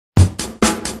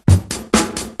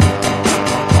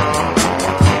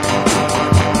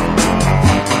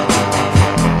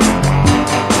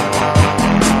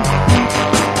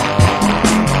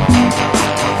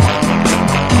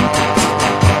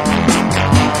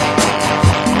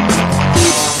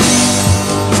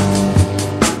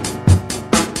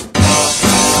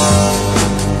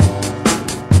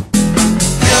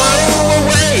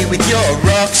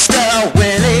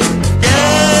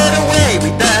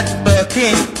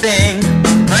thing.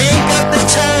 I ain't got the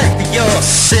time for your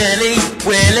silly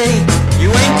Willy.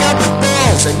 You ain't got the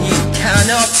balls and you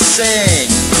cannot sing.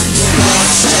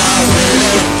 Rockstar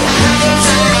Willy,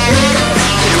 Rockstar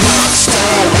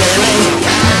Willy,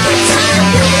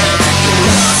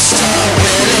 Rockstar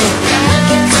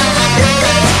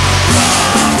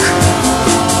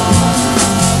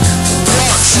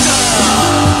Willy,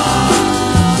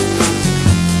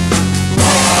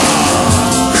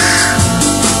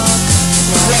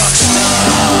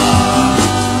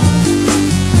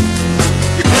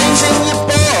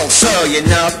 you're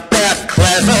not that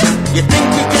clever. You think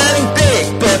you're getting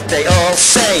big, but they all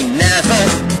say never.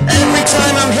 Every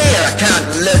time I'm here I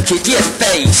can't look at your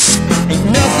face. Ain't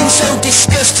nothing so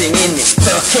disgusting in this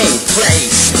fucking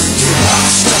place.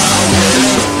 Rockstar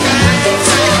Willy,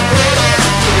 Rockstar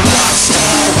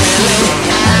Willy, you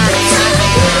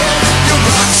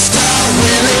Rockstar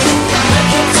Willy.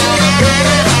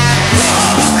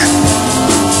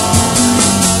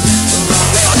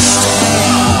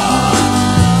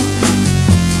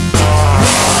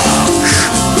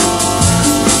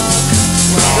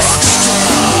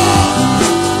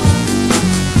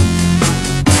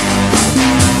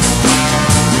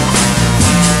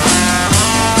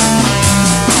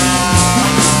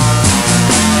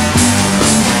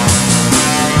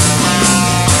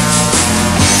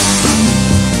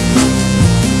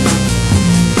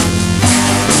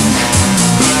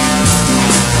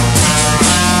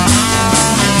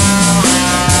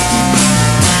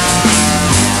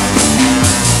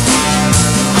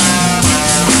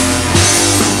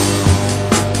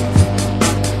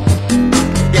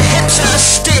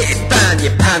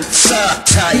 Your pants are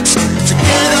tight. To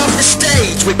get off the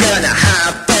stage we're gonna